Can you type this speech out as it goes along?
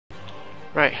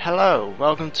Right, hello,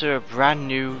 welcome to a brand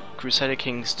new Crusader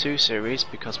Kings 2 series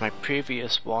because my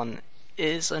previous one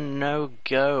is a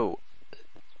no-go.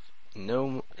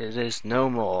 No, it is no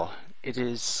more. It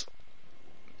is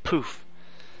poof.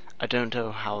 I don't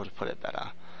know how to put it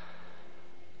better.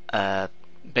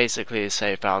 Basically the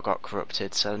save file got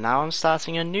corrupted, so now I'm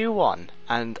starting a new one,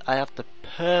 and I have the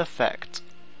perfect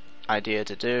idea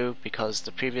to do because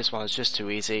the previous one was just too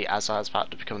easy as I was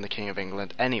about to become the King of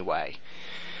England anyway.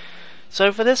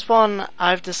 So for this one,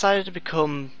 I've decided to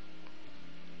become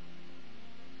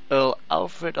Earl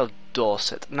Alfred of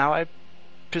Dorset. Now I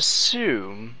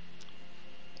presume,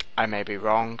 I may be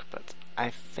wrong, but I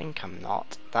think I'm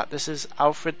not, that this is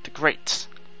Alfred the Great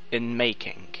in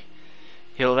making.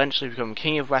 He'll eventually become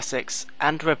King of Wessex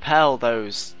and repel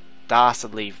those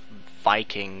dastardly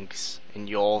Vikings in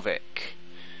Jorvik,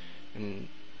 in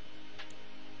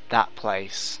that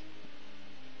place.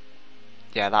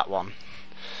 Yeah, that one.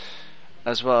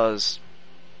 As well as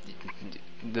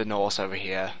the Norse over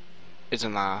here,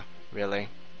 isn't there, really?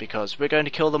 Because we're going to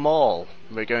kill them all.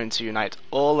 We're going to unite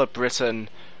all of Britain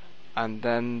and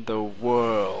then the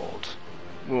world.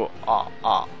 Ooh,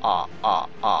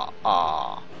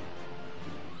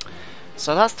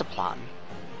 So that's the plan.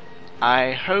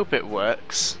 I hope it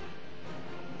works.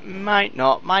 Might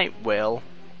not, might will.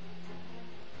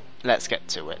 Let's get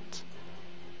to it.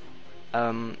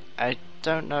 I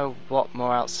don't know what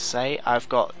more else to say. I've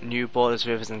got new borders,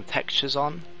 rivers and textures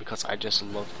on because I just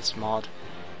love this mod.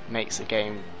 It makes the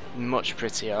game much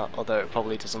prettier, although it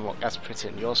probably doesn't look as pretty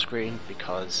on your screen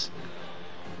because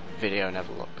video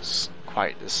never looks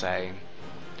quite the same.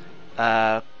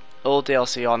 All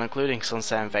DLC on, including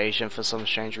Sunset Invasion for some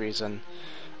strange reason.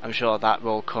 I'm sure that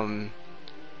will come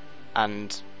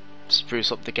and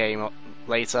spruce up the game up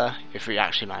later if we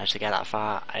actually manage to get that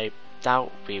far. I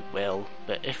doubt we will,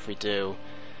 but if we do,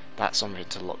 that's something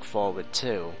to look forward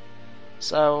to.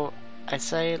 So I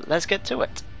say let's get to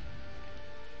it.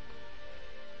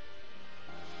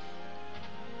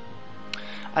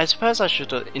 I suppose I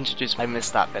should introduce. I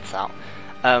missed that bit out.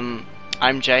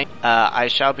 I'm Jay. I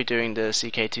shall be doing the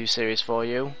CK2 series for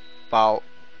you, while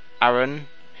Aaron,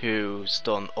 who's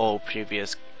done all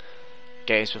previous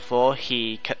games before,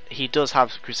 he does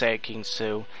have Crusader Kings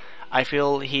 2. I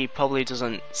feel he probably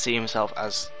doesn't see himself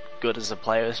as good as a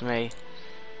player as me.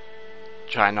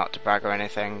 Try not to brag or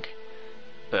anything,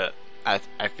 but I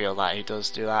feel that he does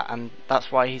do that, and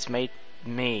that's why he's made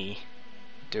me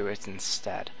do it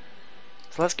instead.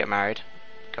 So let's get married,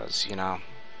 because, you know,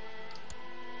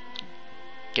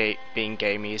 being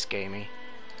gamey is gamey.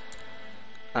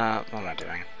 What am I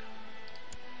doing?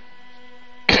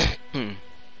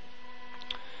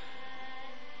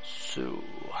 So,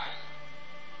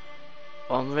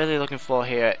 what I'm really looking for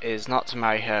here is not to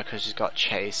marry her because she's got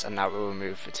chase and that will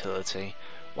remove fertility.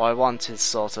 What I want is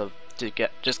sort of to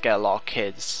just get a lot of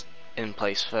kids in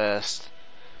place first.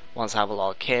 Once I have a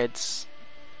lot of kids,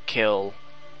 kill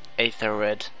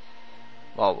Alfred.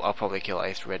 Well, I'll probably kill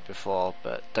Alfred before,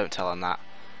 but don't tell him that.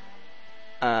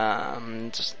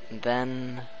 And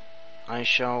then I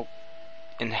shall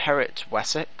inherit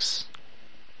Wessex.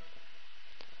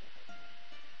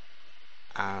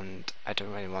 And I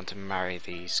don't really want to marry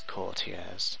these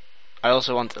courtiers. I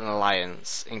also want an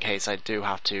alliance in case I do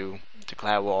have to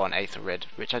declare war on Alfred,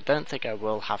 which I don't think I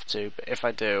will have to, but if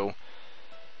I do,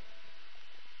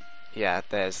 yeah,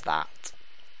 there's that.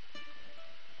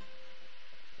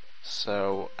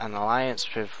 So an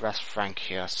alliance with West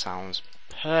Francia sounds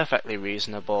perfectly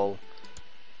reasonable.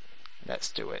 Let's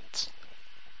do it.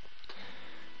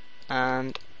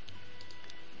 And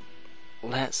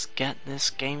let's get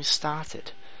this game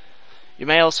started. You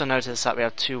may also notice that we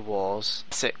have two wars.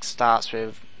 6 starts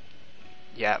with,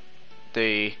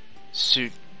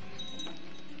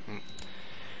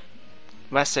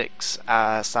 Wessex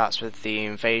starts with the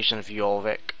invasion of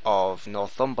Jorvik of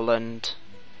Northumberland,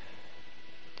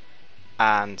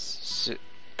 and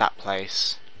that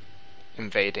place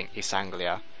invading East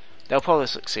Anglia. They'll probably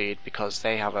succeed because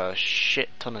they have a shit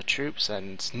ton of troops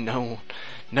and no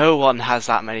one has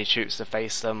that many troops to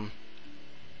face them.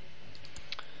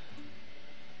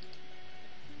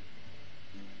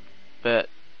 But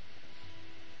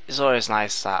it's always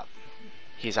nice that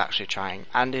he's actually trying,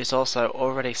 and he's also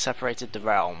already separated the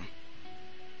realm.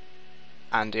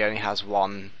 And he only has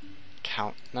one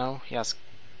count. No, he has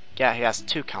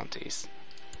 2 counties.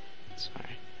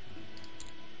 Sorry.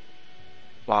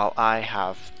 While I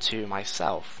have 2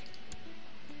 myself.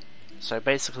 So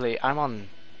basically, I'm on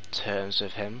terms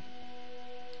with him.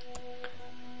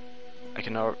 I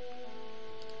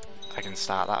can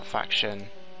start that faction.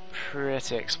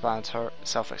 Pretty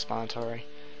self-explanatory.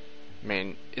 I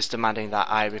mean, it's demanding that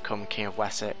I become King of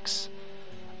Wessex.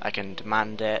 I can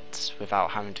demand it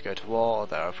without having to go to war,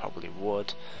 although I probably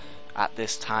would at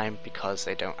this time, because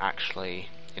they don't actually,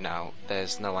 you know,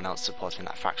 there's no one else supporting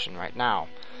that faction right now.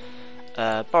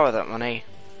 Borrow that money,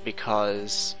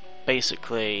 because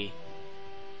basically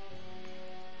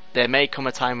there may come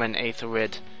a time when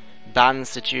Alfred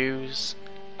bans the Jews,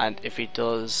 and if he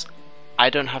does, I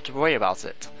don't have to worry about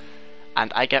it,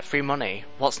 and I get free money.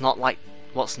 What's not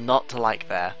to like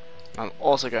there? I'm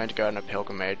also going to go on a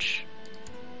pilgrimage,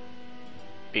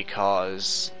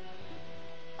 because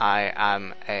I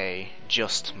am a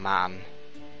just man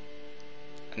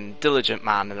and diligent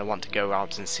man, and I want to go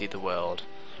out and see the world.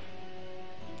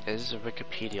 There's a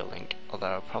Wikipedia link,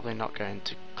 although I'm probably not going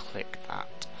to click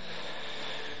that.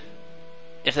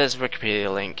 If there's a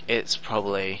Wikipedia link, it's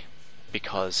probably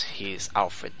because he's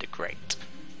Alfred the Great.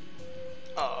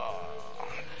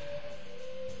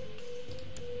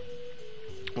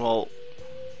 Well,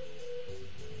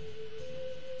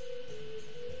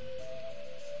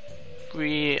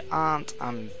 we aren't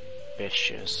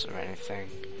ambitious or anything.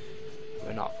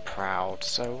 We're not proud,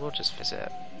 so we'll just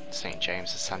visit St.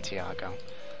 James of Santiago.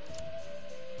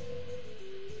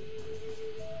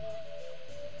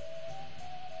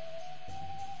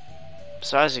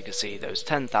 So as you can see, those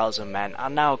 10,000 men are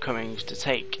now coming to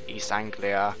take East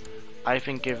Anglia. I've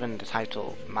been given the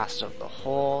title Master of the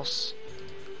Horse,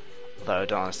 although I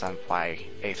don't understand why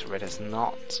Alfred is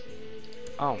not.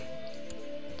 Oh.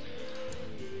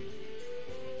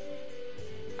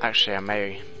 Actually, I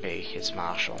may be his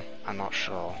marshal. I'm not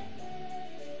sure.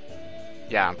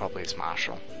 Yeah, I'm probably his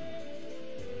marshal.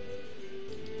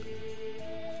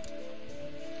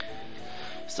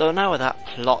 So now with that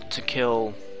plot to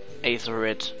kill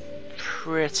Alfred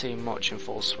pretty much in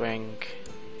full swing,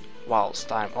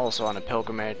 whilst I'm also on a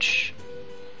pilgrimage.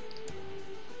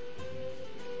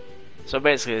 So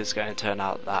basically it's going to turn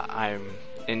out that I'm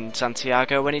in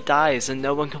Santiago when he dies and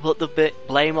no one can put the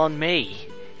blame on me.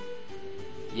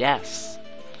 Yes.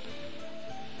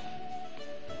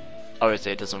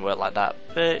 Obviously it doesn't work like that,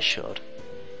 but it should.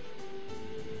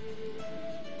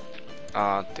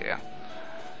 Oh dear.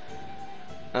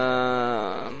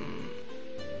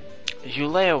 You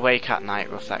lay awake at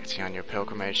night reflecting on your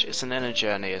pilgrimage. It's an inner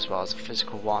journey as well as a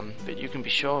physical one, but you can be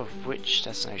sure of which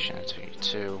destination to take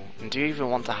to. And do you even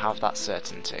want to have that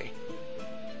certainty?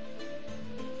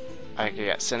 I could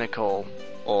get cynical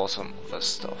or some other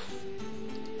stuff.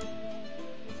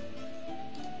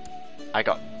 I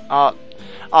got...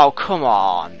 Oh, come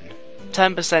on!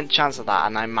 10% chance of that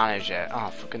and I manage it. Oh,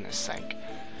 for goodness sake.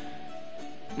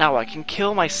 Now I can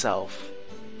kill myself.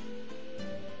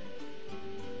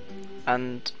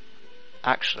 And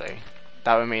actually,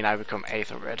 that would mean I become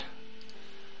Alfred.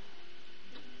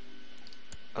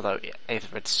 Although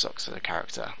Alfred sucks as a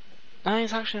character. No,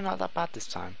 he's actually not that bad this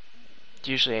time.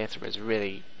 Usually Alfred is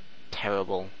really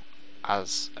terrible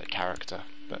as a character,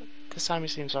 but this time he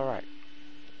seems alright.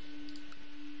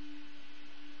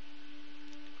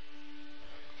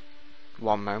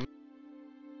 One moment.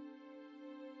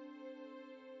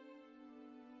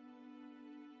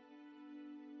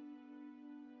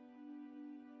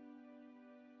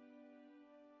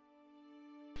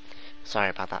 Sorry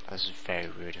about that, that was very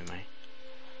rude of me.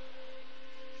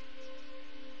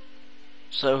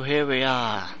 So here we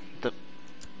are, oh,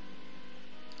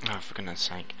 for goodness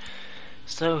sake.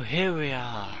 So here we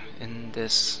are in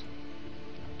this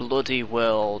bloody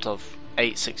world of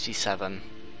 867.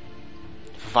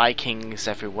 Vikings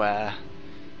everywhere.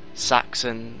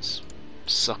 Saxons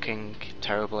sucking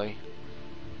terribly.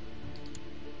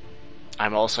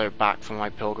 I'm also back from my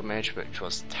pilgrimage, which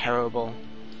was terrible.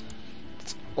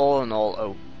 It's all in all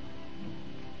a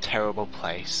terrible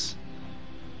place.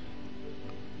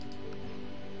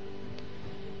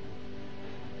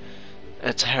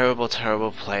 A terrible,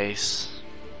 terrible place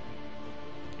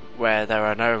where there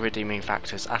are no redeeming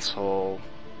factors at all.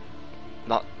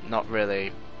 Not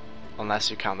really, unless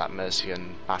you count that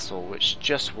Mercian battle which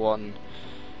just won,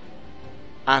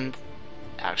 and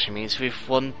it actually means we've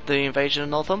won the invasion of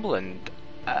Northumberland.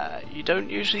 You don't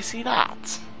usually see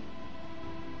that.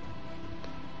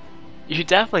 You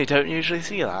definitely don't usually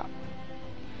see that.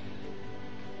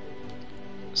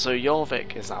 So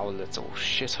Jorvik is now a little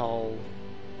shithole,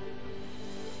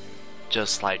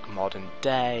 just like modern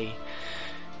day.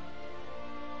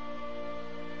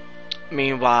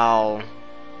 Meanwhile,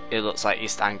 it looks like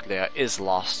East Anglia is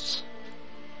lost,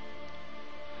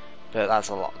 but that's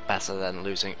a lot better than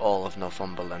losing all of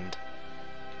Northumberland.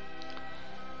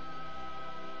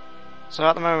 So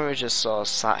at the moment we're just sort of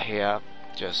sat here,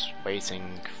 just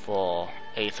waiting for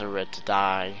Alfred to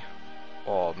die,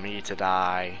 or me to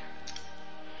die,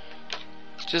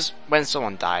 Just when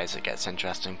someone dies it gets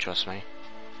interesting, trust me.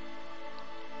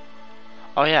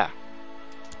 Oh yeah.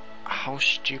 How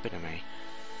stupid of me.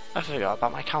 I forgot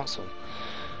about my council.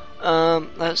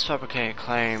 Let's fabricate a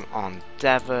claim on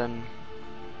Devon.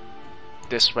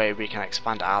 This way we can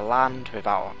expand our land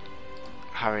without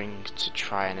having to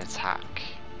try and attack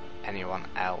anyone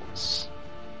else.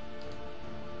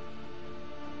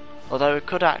 Although we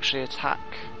could actually attack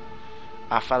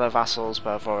our fellow vassals,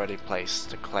 but I've already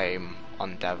placed a claim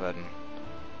on Devon.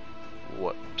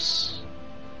 Whoops.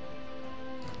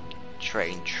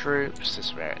 Train troops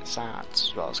is where it's at,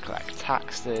 as well as collect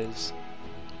taxes.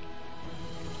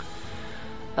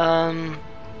 Let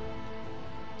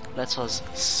us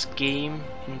scheme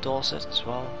in Dorset as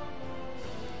well.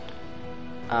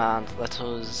 And let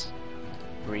us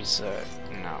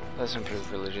let's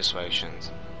improve religious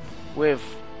relations with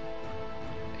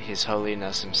His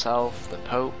Holiness himself, the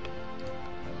Pope.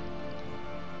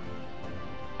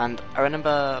 And I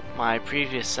remember my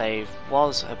previous save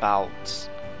was about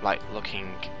like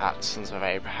looking at Sons of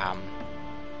Abraham.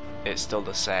 It's still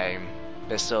the same.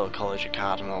 There's still a College of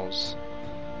Cardinals.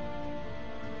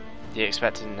 The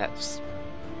expected next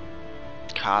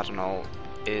cardinal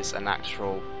is an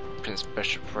actual Prince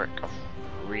Bishopric of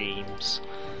Reims.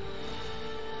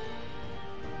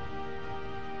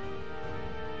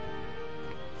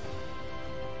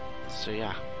 So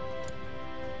yeah,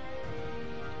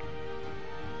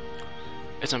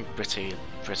 isn't Britain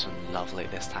lovely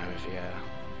this time of year?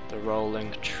 The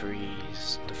rolling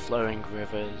trees, the flowing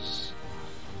rivers,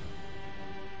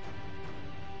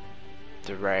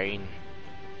 the rain.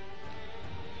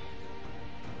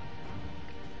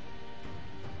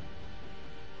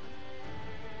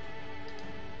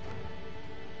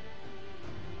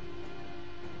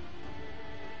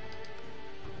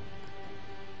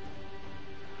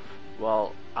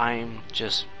 Well, I'm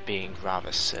just being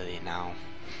rather silly now.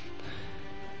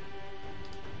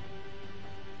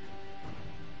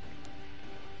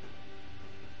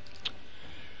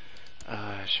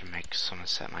 I should make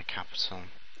Somerset my capital,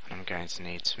 and I'm going to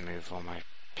need to move all my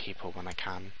people when I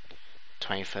can.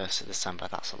 21st of December,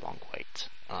 that's a long wait.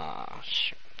 Ah,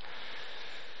 shit.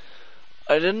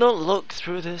 I did not look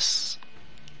through this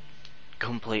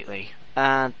completely,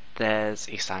 and there's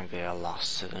East Anglia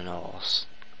lost to the Norse.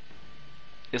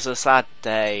 It's a sad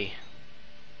day.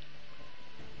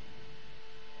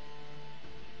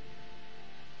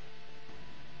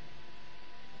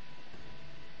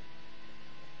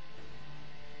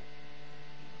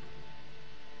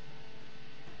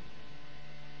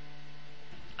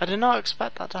 I did not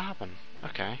expect that to happen.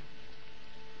 Okay.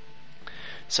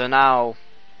 So now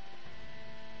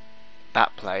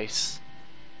that place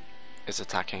is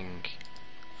attacking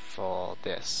for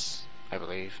this, I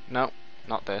believe. No,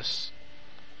 not this.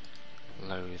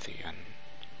 Lothian.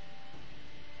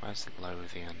 Where's the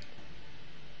Lothian?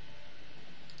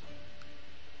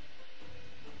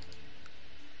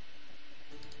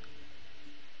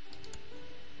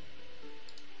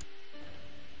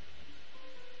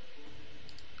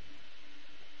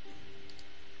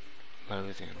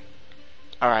 Lothian.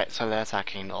 Alright, so they're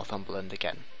attacking Northumberland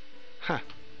again. Huh.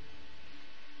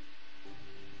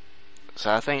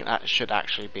 So I think that should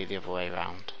actually be the other way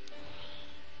around.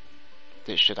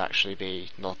 It should actually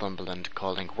be Northumberland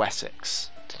calling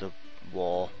Wessex to the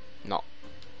war, not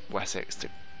Wessex to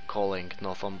calling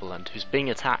Northumberland, who's being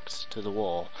attacked, to the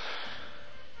war.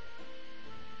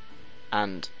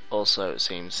 And also it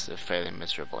seems to failing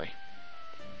miserably.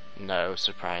 No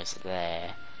surprise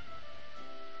there.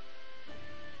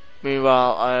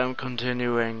 Meanwhile, I am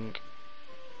continuing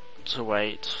to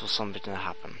wait for something to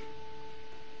happen.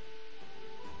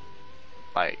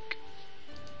 Like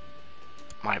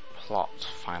my plot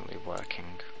finally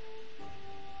working.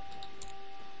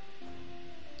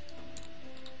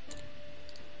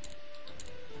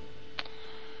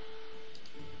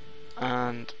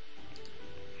 And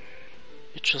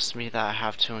it trusts me that I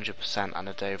have 200% and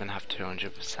I don't even have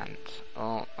 200%.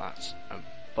 Oh, that's a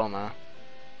bummer.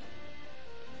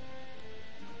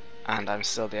 And I'm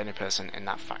still the only person in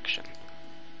that faction.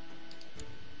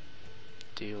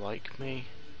 Do you like me?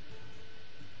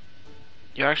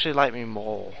 You actually like me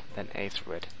more than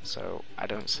Alfred, so I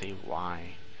don't see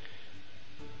why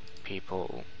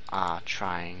people are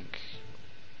trying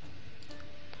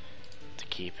to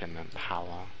keep him in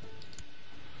power.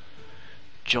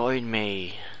 Join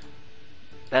me.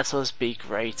 Let us be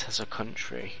great as a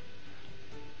country.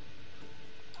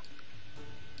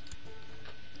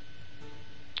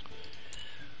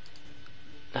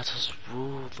 Let us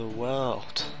rule the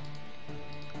world.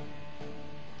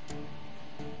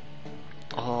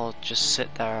 Or just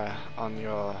sit there on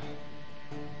your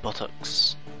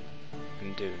buttocks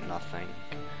and do nothing.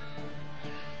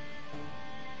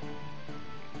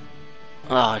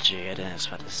 Oh gee, I didn't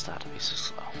expect this start to be so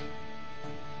slow.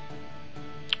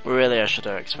 Really, I should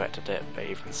have expected it, but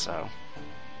even so.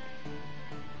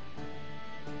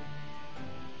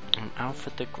 I'm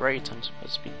Alfred the Great, I'm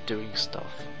supposed to be doing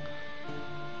stuff.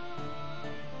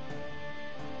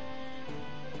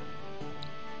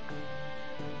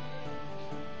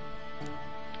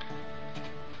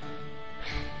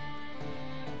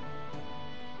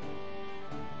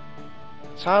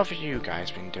 So how have you guys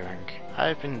been doing?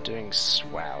 I've been doing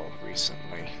swell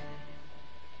recently.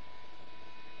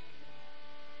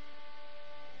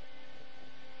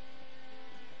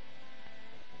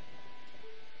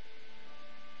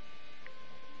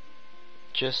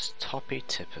 Just toppy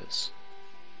tippers.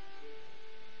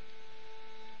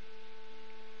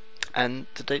 And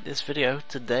to date this video,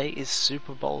 today is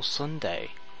Super Bowl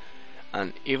Sunday.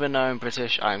 And even though I'm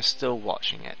British, I'm still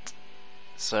watching it.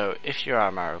 So if you're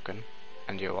American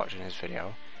and you're watching this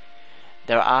video,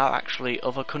 there are actually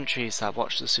other countries that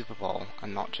watch the Super Bowl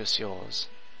and not just yours.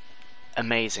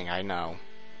 Amazing, I know,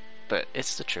 but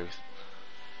it's the truth.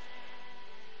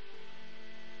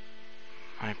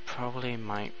 I probably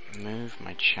might move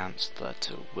my Chancellor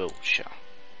to Wiltshire,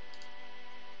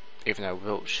 even though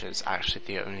Wiltshire is actually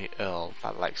the only Earl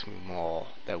that likes me more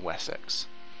than Wessex.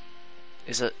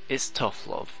 It's tough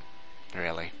love,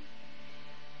 really.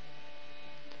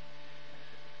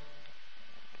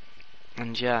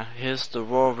 And yeah, here's the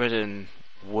war-ridden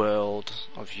world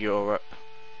of Europe.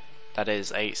 That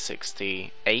is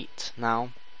 868 now.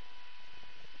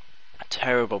 A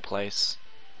terrible place.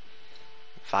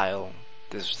 Vile,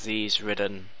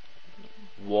 disease-ridden,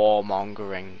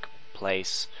 warmongering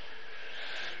place.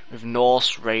 With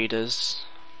Norse raiders.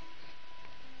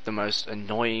 The most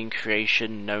annoying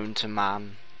creation known to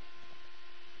man.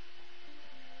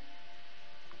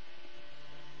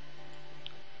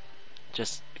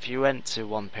 Just, if you went to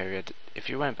one period, if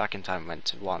you went back in time and went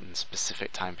to one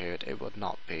specific time period, it would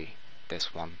not be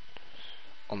this one.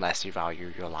 Unless you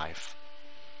value your life.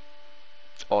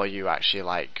 Or you actually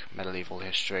like medieval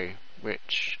history,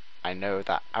 which I know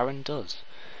that Aaron does.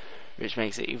 Which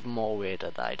makes it even more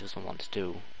weirder that he doesn't want to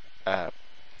do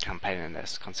campaign in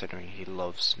this, considering he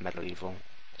loves medieval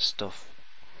stuff.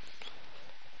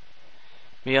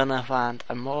 Me on the other hand,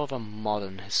 I'm more of a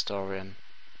modern historian.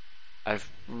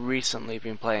 I've recently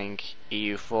been playing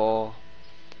EU4.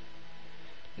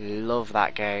 Love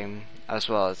that game, as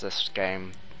well as this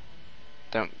game.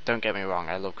 Don't get me wrong,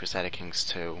 I love Crusader Kings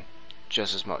 2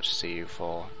 just as much as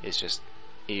EU4. It's just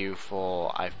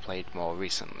EU4 I've played more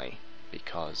recently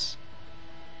because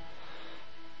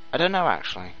I don't know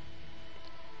actually.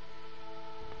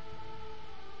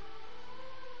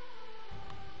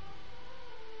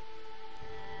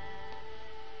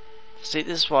 See,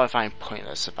 this is what I find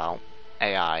pointless about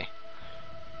AI.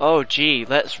 Oh gee,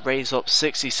 let's raise up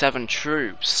 67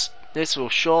 troops. This will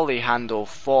surely handle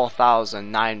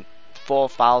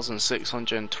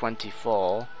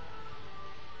 4,624.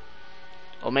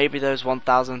 Or maybe those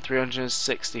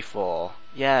 1,364.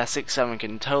 Yeah, 6-7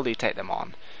 can totally take them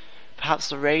on. Perhaps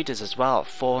the raiders as well,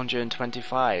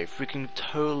 425. We can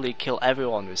totally kill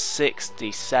everyone with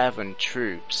 67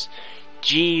 troops.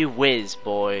 Gee whiz,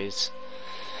 boys.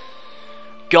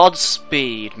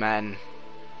 Godspeed, men.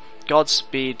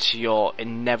 Godspeed to your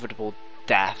inevitable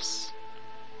deaths.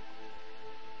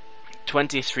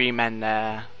 23 men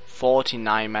there,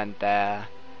 49 men there,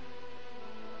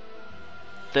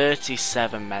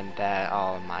 37 men there.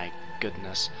 Oh my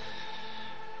goodness.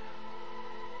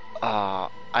 I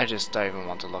just don't even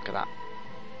want to look at that.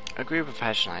 A group of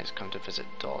hedge knights come to visit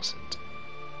Dorset.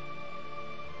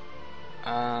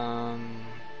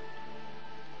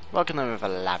 Welcome them with a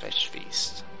lavish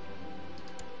feast.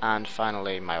 And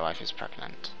finally, my wife is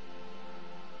pregnant.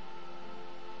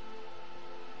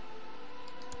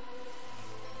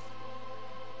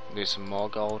 Do some more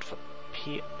gold for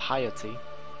piety.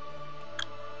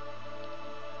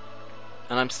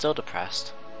 And I'm still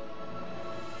depressed.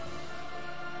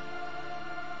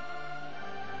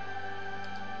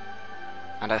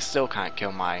 And I still can't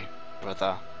kill my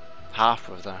brother.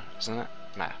 Half-brother, isn't it?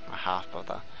 No, my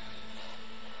half-brother.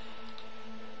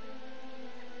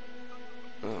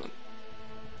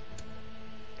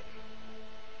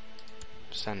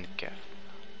 Send gift.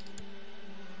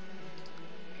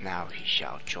 Now he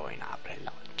shall join our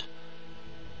blood.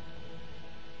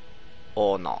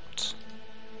 Or not.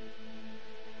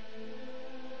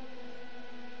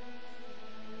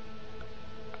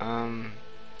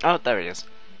 Oh, there he is.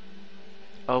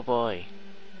 Oh boy.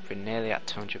 We're nearly at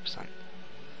 200%.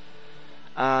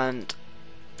 And...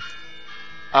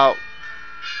 oh.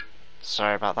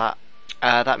 Sorry about that.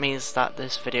 that means that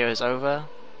this video is over.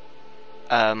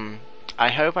 I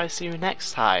hope I see you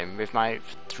next time with my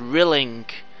thrilling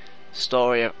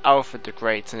story of Alfred the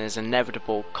Great and his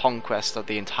inevitable conquest of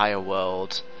the entire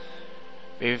world.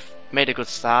 We've made a good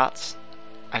start,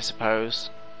 I suppose,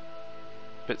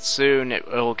 but soon it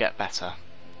will get better.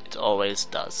 It always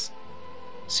does.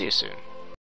 See you soon.